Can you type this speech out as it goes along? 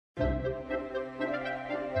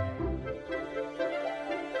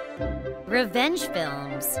Revenge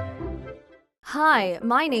films. Hi,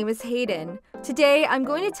 my name is Hayden. Today, I'm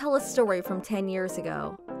going to tell a story from 10 years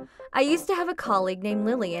ago. I used to have a colleague named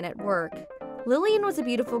Lillian at work. Lillian was a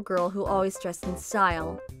beautiful girl who always dressed in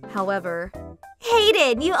style. However,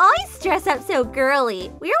 Hayden, you always dress up so girly.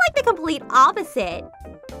 We're like the complete opposite.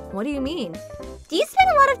 What do you mean? Do you spend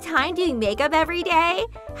a lot of time doing makeup every day?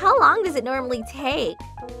 How long does it normally take?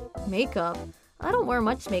 Makeup? I don't wear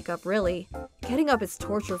much makeup, really. Getting up is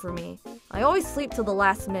torture for me. I always sleep till the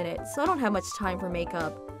last minute, so I don't have much time for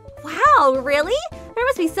makeup. Wow, really? There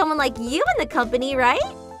must be someone like you in the company, right?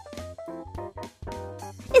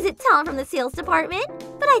 Is it Tom from the sales department?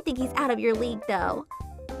 But I think he's out of your league, though.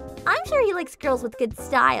 I'm sure he likes girls with good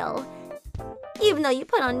style. Even though you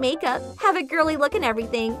put on makeup, have a girly look and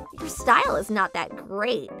everything, your style is not that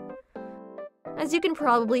great. As you can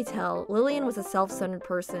probably tell, Lillian was a self-centered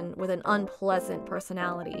person with an unpleasant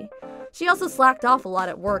personality. She also slacked off a lot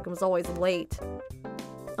at work and was always late.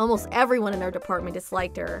 Almost everyone in our department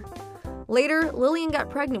disliked her. Later, Lillian got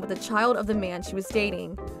pregnant with a child of the man she was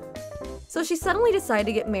dating. So she suddenly decided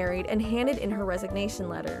to get married and handed in her resignation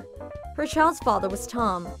letter. Her child's father was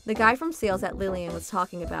Tom, the guy from sales that Lillian was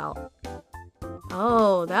talking about.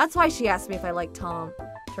 Oh, that's why she asked me if I liked Tom.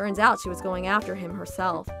 Turns out she was going after him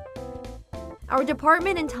herself. Our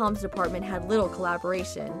department and Tom's department had little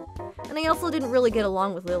collaboration, and I also didn't really get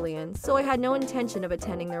along with Lillian, so I had no intention of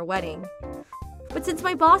attending their wedding. But since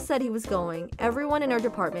my boss said he was going, everyone in our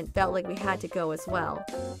department felt like we had to go as well,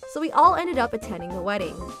 so we all ended up attending the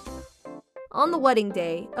wedding. On the wedding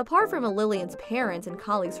day, apart from Lillian's parents and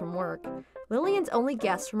colleagues from work, Lillian's only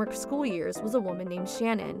guest from her school years was a woman named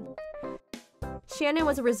Shannon. Shannon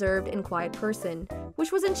was a reserved and quiet person,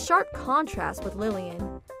 which was in sharp contrast with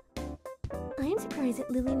Lillian. I'm surprised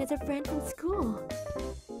that Lillian has a friend from school.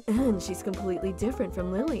 And she's completely different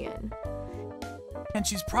from Lillian. And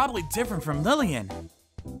she's probably different from Lillian.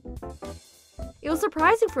 It was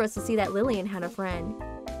surprising for us to see that Lillian had a friend.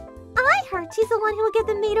 I heard she's the one who will give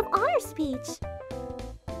the maid of honor speech.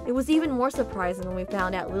 It was even more surprising when we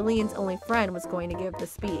found out Lillian's only friend was going to give the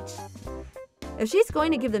speech. If she's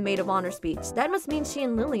going to give the maid of honor speech, that must mean she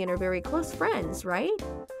and Lillian are very close friends, right?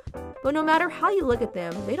 But no matter how you look at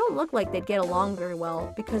them, they don't look like they'd get along very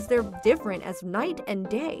well because they're different as night and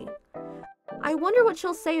day. I wonder what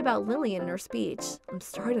she'll say about Lillian in her speech. I'm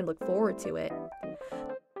starting to look forward to it.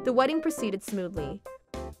 The wedding proceeded smoothly.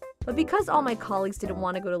 But because all my colleagues didn't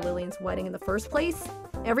want to go to Lillian's wedding in the first place,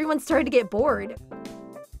 everyone started to get bored.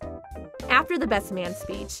 After the best man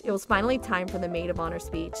speech, it was finally time for the maid of honor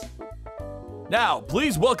speech. Now,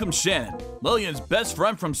 please welcome Shannon, Lillian's best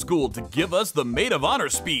friend from school, to give us the maid of honor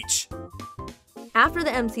speech. After the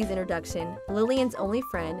MC's introduction, Lillian's only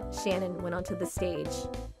friend, Shannon, went onto the stage.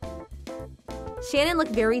 Shannon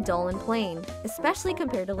looked very dull and plain, especially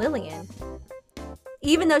compared to Lillian.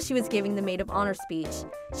 Even though she was giving the maid of honor speech,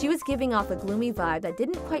 she was giving off a gloomy vibe that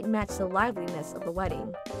didn't quite match the liveliness of the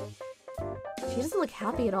wedding. She doesn't look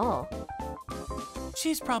happy at all.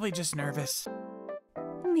 She's probably just nervous.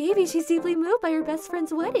 Maybe she's deeply moved by her best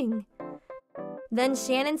friend's wedding. Then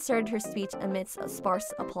Shannon started her speech amidst a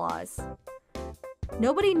sparse applause.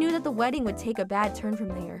 Nobody knew that the wedding would take a bad turn from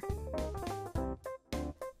there.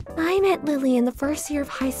 I met Lillian the first year of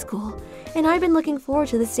high school, and I've been looking forward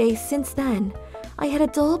to this day since then. I had a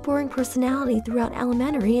dull, boring personality throughout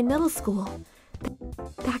elementary and middle school.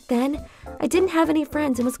 Back then, I didn't have any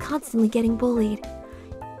friends and was constantly getting bullied.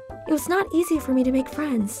 It was not easy for me to make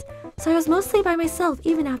friends, so I was mostly by myself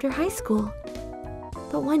even after high school.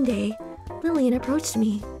 But one day, Lillian approached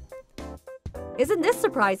me. Isn't this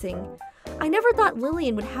surprising? I never thought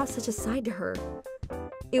Lillian would have such a side to her.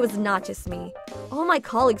 It was not just me. All my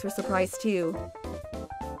colleagues were surprised too.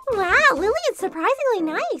 Wow, Lillian's surprisingly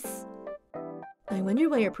nice. I wonder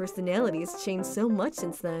why her personality has changed so much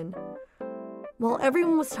since then. While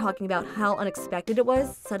everyone was talking about how unexpected it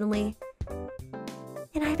was, suddenly...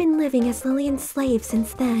 And I've been living as Lillian's slave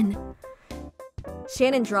since then.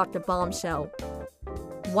 Shannon dropped a bombshell.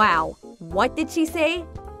 Wow, what did she say?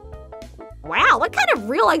 Wow, what kind of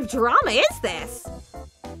real-life drama is this?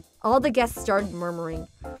 All the guests started murmuring,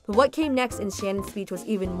 but what came next in Shannon's speech was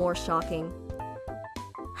even more shocking.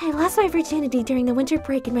 I lost my virginity during the winter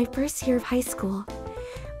break in my first year of high school.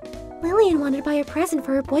 Lillian wanted to buy a present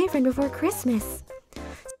for her boyfriend before Christmas.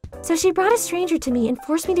 So she brought a stranger to me and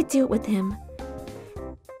forced me to do it with him.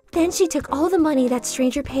 Then she took all the money that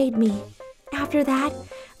stranger paid me. After that,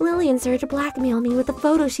 Lillian started to blackmail me with the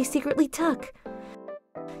photos she secretly took.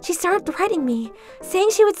 She started threatening me, saying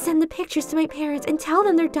she would send the pictures to my parents and tell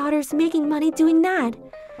them their daughter's making money doing that.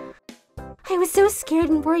 I was so scared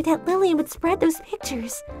and worried that Lillian would spread those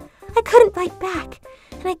pictures. I couldn't fight back,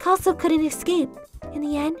 and I also couldn't escape. In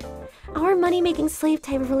the end, our money-making slave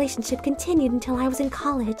type of relationship continued until I was in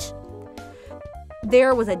college.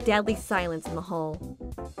 There was a deadly silence in the hall.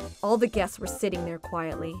 All the guests were sitting there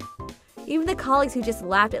quietly. Even the colleagues who just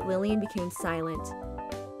laughed at Lillian became silent.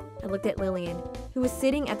 I looked at Lillian, who was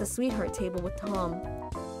sitting at the sweetheart table with Tom.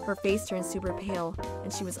 Her face turned super pale,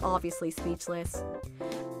 and she was obviously speechless.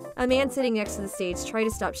 A man sitting next to the stage tried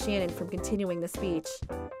to stop Shannon from continuing the speech,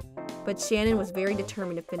 but Shannon was very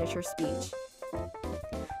determined to finish her speech.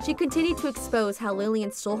 She continued to expose how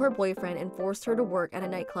Lillian stole her boyfriend and forced her to work at a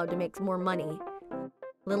nightclub to make more money.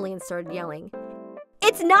 Lillian started yelling,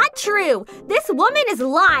 "It's not true! This woman is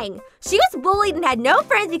lying! She was bullied and had no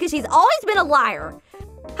friends because she's always been a liar!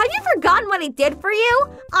 Have you forgotten what I did for you?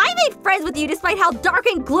 I made friends with you despite how dark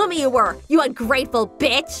and gloomy you were, you ungrateful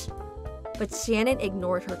bitch!" But Shannon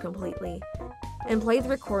ignored her completely and played the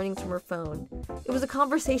recordings from her phone. It was a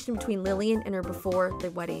conversation between Lillian and her before the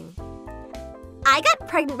wedding. "I got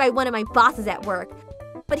pregnant by one of my bosses at work,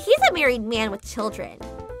 but he's a married man with children.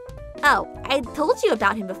 Oh, I told you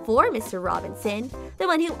about him before, Mr. Robinson, the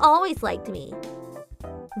one who always liked me.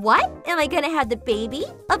 What? Am I gonna have the baby?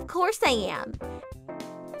 Of course I am.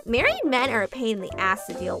 Married men are a pain in the ass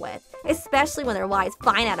to deal with, especially when their wives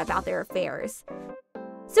find out about their affairs.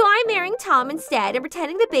 So I'm marrying Tom instead and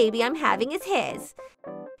pretending the baby I'm having is his.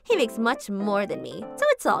 He makes much more than me, so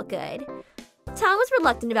it's all good. Tom was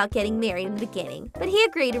reluctant about getting married in the beginning, but he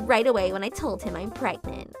agreed right away when I told him I'm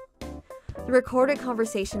pregnant." The recorded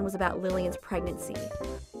conversation was about Lillian's pregnancy.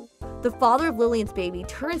 The father of Lillian's baby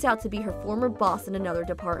turns out to be her former boss in another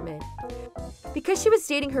department. Because she was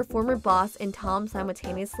dating her former boss and Tom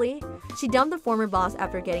simultaneously, she dumped the former boss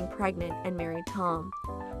after getting pregnant and married Tom.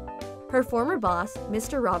 Her former boss,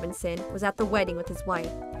 Mr. Robinson, was at the wedding with his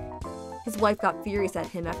wife. His wife got furious at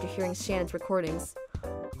him after hearing Shannon's recordings.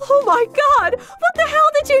 "Oh my God! What the hell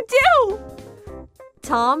did you do?"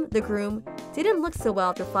 Tom, the groom, didn't look so well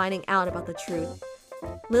after finding out about the truth.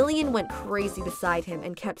 Lillian went crazy beside him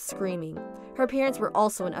and kept screaming. Her parents were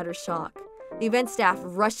also in utter shock. The event staff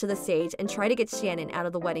rushed to the stage and tried to get Shannon out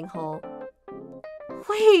of the wedding hall.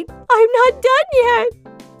 "Wait, I'm not done yet!"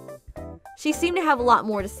 She seemed to have a lot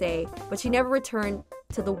more to say, but she never returned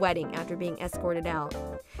to the wedding after being escorted out.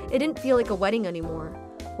 It didn't feel like a wedding anymore.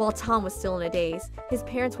 While Tom was still in a daze, his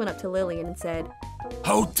parents went up to Lillian and said,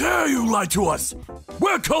 How dare you lie to us!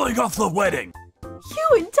 We're calling off the wedding!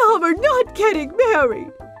 "You and Tom are not getting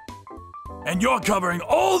married!" And you're covering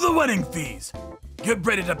all the wedding fees! Get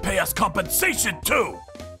ready to pay us compensation too!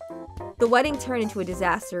 The wedding turned into a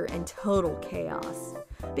disaster and total chaos.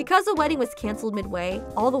 Because the wedding was canceled midway,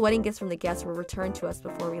 all the wedding gifts from the guests were returned to us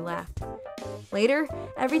before we left. Later,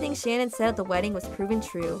 everything Shannon said at the wedding was proven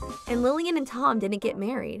true, and Lillian and Tom didn't get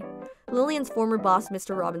married. Lillian's former boss,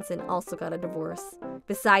 Mr. Robinson, also got a divorce.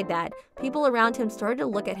 Beside that, people around him started to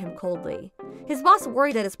look at him coldly. His boss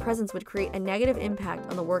worried that his presence would create a negative impact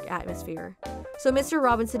on the work atmosphere. So Mr.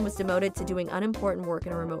 Robinson was demoted to doing unimportant work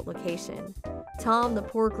in a remote location. Tom, the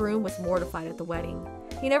poor groom, was mortified at the wedding.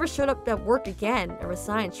 He never showed up at work again and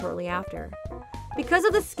resigned shortly after. Because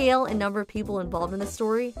of the scale and number of people involved in the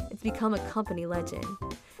story, it's become a company legend.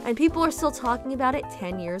 And people are still talking about it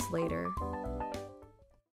 10 years later.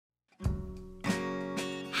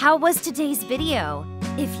 How was today's video?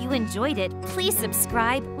 If you enjoyed it, please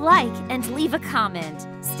subscribe, like, and leave a comment.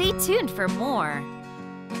 Stay tuned for more.